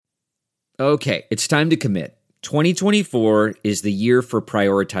Okay, it's time to commit. 2024 is the year for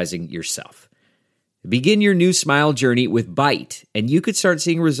prioritizing yourself. Begin your new smile journey with Byte, and you could start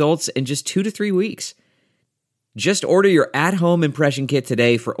seeing results in just 2 to 3 weeks. Just order your at-home impression kit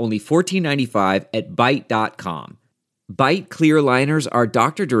today for only $14.95 at Byte.com. Byte clear liners are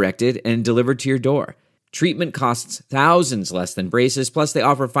doctor-directed and delivered to your door. Treatment costs thousands less than braces, plus they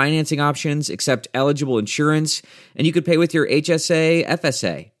offer financing options, accept eligible insurance, and you could pay with your HSA,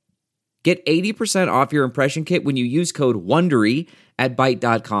 FSA. Get 80% off your impression kit when you use code WONDERY at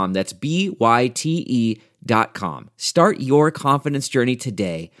Byte.com. That's BYTE.com. Start your confidence journey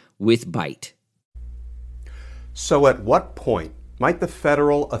today with Byte. So at what point might the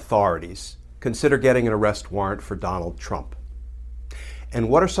federal authorities consider getting an arrest warrant for Donald Trump? And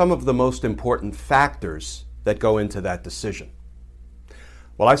what are some of the most important factors that go into that decision?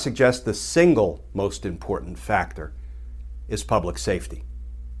 Well, I suggest the single most important factor is public safety.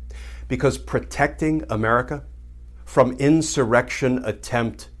 Because protecting America from insurrection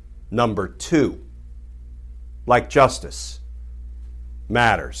attempt number 2, like justice,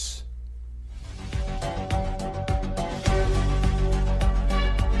 matters.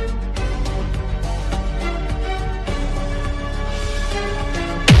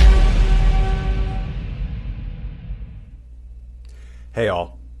 Hey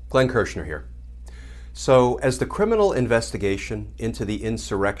all, Glenn Kirshner here. So, as the criminal investigation into the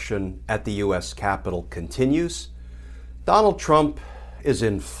insurrection at the U.S. Capitol continues, Donald Trump is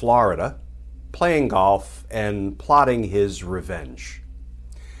in Florida playing golf and plotting his revenge.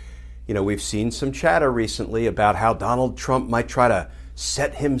 You know, we've seen some chatter recently about how Donald Trump might try to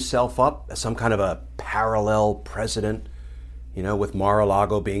set himself up as some kind of a parallel president, you know, with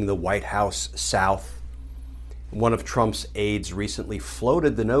Mar-a-Lago being the White House South. One of Trump's aides recently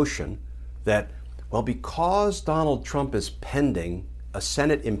floated the notion that, well, because Donald Trump is pending a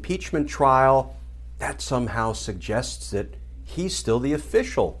Senate impeachment trial, that somehow suggests that he's still the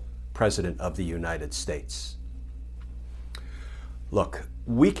official president of the United States. Look,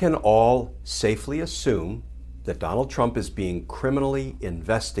 we can all safely assume that Donald Trump is being criminally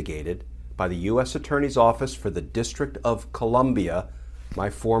investigated by the U.S. Attorney's Office for the District of Columbia, my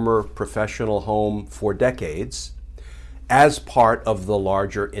former professional home for decades, as part of the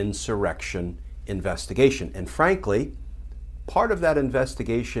larger insurrection investigation. And frankly, part of that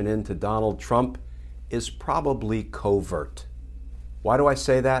investigation into Donald Trump is probably covert. Why do I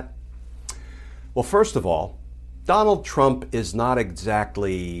say that? Well, first of all, Donald Trump is not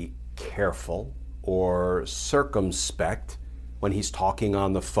exactly careful or circumspect when he's talking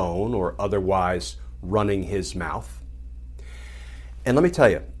on the phone or otherwise running his mouth. And let me tell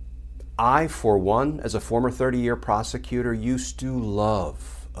you, I, for one, as a former 30-year prosecutor, used to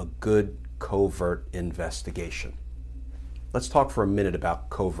love a good covert investigation. Let's talk for a minute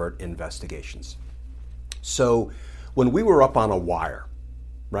about covert investigations. So, when we were up on a wire,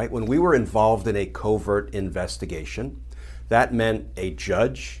 right, when we were involved in a covert investigation, that meant a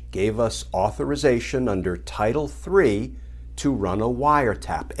judge gave us authorization under Title III to run a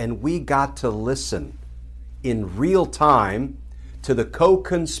wiretap, and we got to listen in real time to the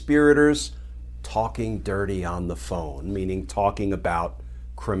co-conspirators talking dirty on the phone, meaning talking about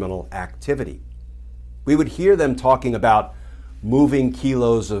criminal activity. We would hear them talking about moving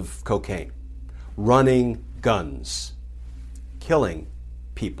kilos of cocaine, running guns, killing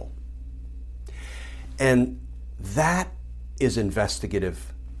people. And that is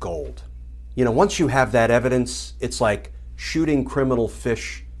investigative gold. You know, once you have that evidence, it's like shooting criminal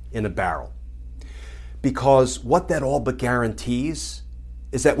fish in a barrel. Because what that all but guarantees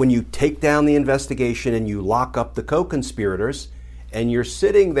is that when you take down the investigation and you lock up the co-conspirators and you're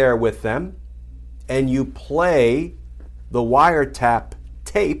sitting there with them and you play the wiretap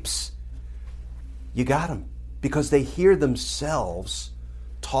tapes, you got them. Because they hear themselves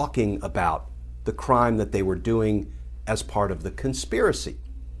talking about the crime that they were doing as part of the conspiracy.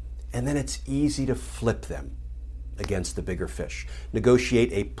 And then it's easy to flip them against the bigger fish.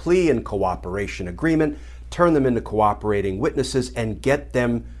 Negotiate a plea and cooperation agreement, turn them into cooperating witnesses, and get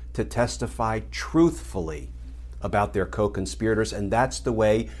them to testify truthfully about their co-conspirators. And that's the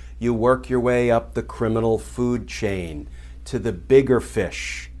way you work your way up the criminal food chain to the bigger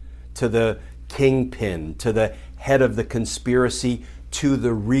fish, to the kingpin, to the head of the conspiracy, to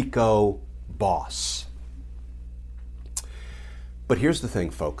the RICO boss. But here's the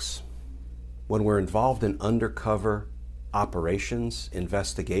thing, folks. When we're involved in undercover operations,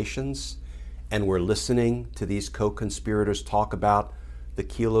 investigations, and we're listening to these co-conspirators talk about the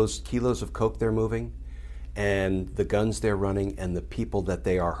kilos of coke they're moving, and the guns they're running, and the people that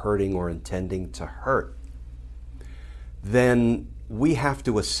they are hurting or intending to hurt, then we have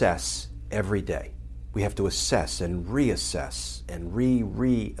to assess every day. We have to assess and reassess and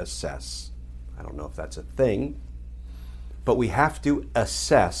reassess. I don't know if that's a thing, but we have to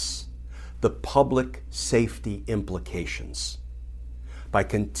assess the public safety implications by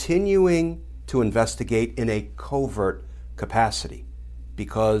continuing to investigate in a covert capacity,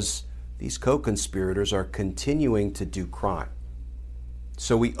 because these co-conspirators are continuing to do crime.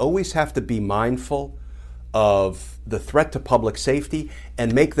 So we always have to be mindful of the threat to public safety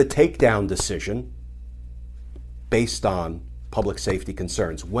and make the takedown decision based on public safety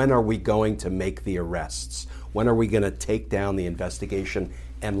concerns. When are we going to make the arrests? When are we going to take down the investigation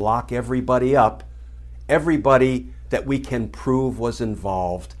and lock everybody up, everybody that we can prove was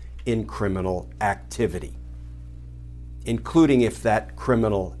involved in criminal activity, including if that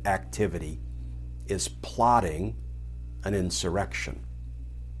criminal activity is plotting an insurrection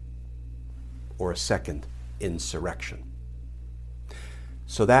or a second insurrection?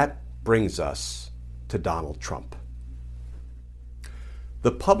 So that brings us to Donald Trump.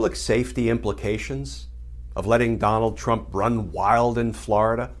 The public safety implications of letting Donald Trump run wild in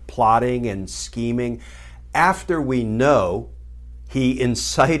Florida, plotting and scheming, after we know he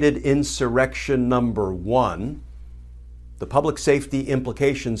incited insurrection number 1, the public safety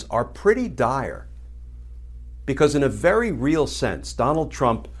implications are pretty dire. Because in a very real sense, Donald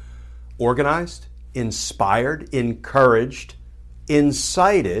Trump organized, inspired, encouraged,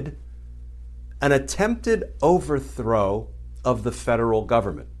 incited an attempted overthrow of the federal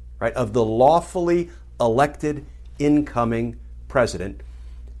government, right? Of the lawfully elected incoming president.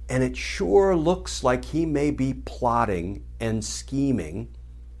 And it sure looks like he may be plotting and scheming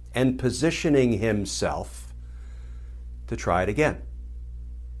and positioning himself to try it again.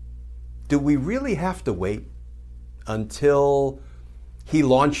 Do we really have to wait until he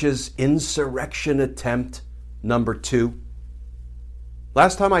launches insurrection attempt number 2?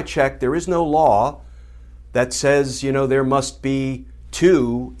 Last time I checked, there is no law that says, there must be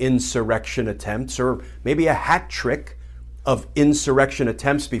 2 insurrection attempts or maybe a hat trick of insurrection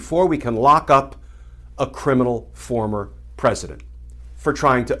attempts before we can lock up a criminal former president for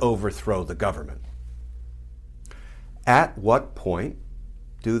trying to overthrow the government. At what point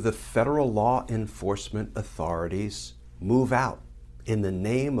do the federal law enforcement authorities move out in the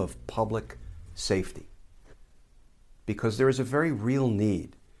name of public safety? Because there is a very real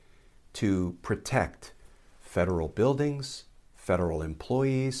need to protect federal buildings, federal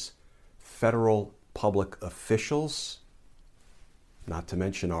employees, federal public officials, not to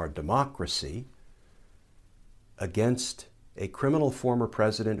mention our democracy, against a criminal former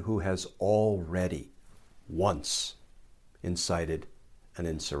president who has already once incited an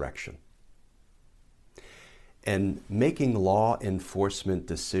insurrection. And making law enforcement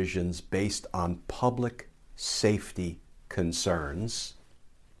decisions based on public safety concerns,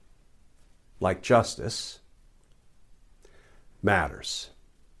 like justice, matters.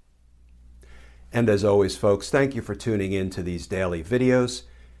 And as always, folks, thank you for tuning in to these daily videos.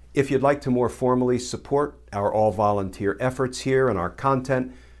 If you'd like to more formally support our all-volunteer efforts here and our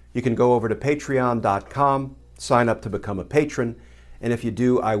content, you can go over to patreon.com, sign up to become a patron, and if you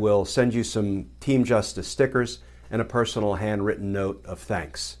do, I will send you some Team Justice stickers and a personal handwritten note of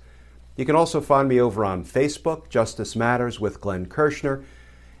thanks. You can also find me over on Facebook, Justice Matters with Glenn Kirshner,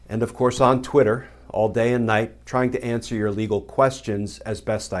 and of course on Twitter, all day and night, trying to answer your legal questions as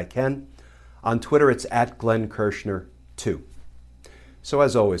best I can. On Twitter, it's at Glenn Kirshner 2. So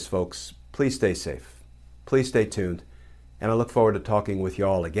as always, folks, please stay safe. Please stay tuned. And I look forward to talking with you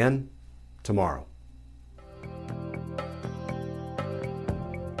all again tomorrow.